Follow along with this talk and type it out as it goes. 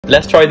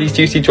let's try these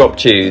Juicy Drop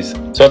Chews.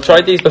 So I've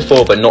tried these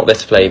before, but not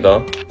this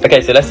flavour.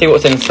 Okay, so let's see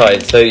what's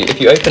inside. So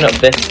if you open up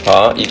this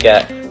part, you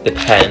get the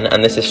pen,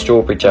 and this is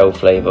strawberry gel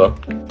flavour.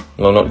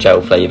 Well, not gel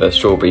flavour,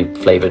 strawberry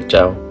flavoured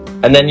gel.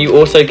 And then you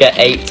also get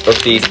 8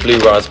 of these blue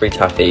raspberry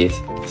taffies.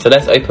 So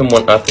let's open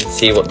one up and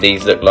see what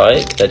these look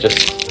like. They're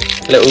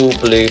just little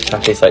blue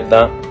taffies like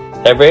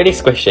that. They're really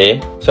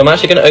squishy. So I'm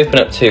actually going to open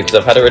up 2 because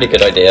I've had a really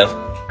good idea.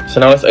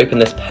 So now let's open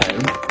this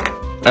pen.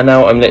 And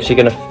now I'm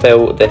literally going to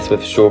fill this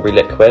with strawberry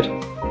liquid.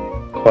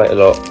 Quite a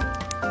lot.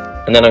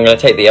 And then I'm going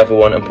to take the other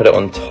one and put it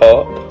on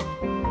top.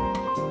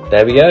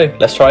 There we go.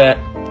 Let's try it.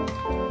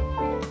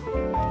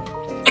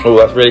 Oh,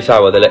 that's really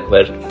sour, the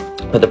liquid.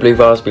 But the blue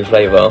raspberry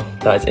flavour,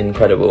 that is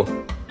incredible.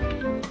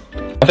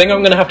 I think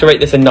I'm going to have to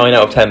rate this a 9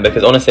 out of 10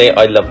 because honestly,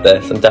 I love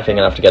this. I'm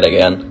definitely going to have to get it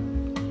again.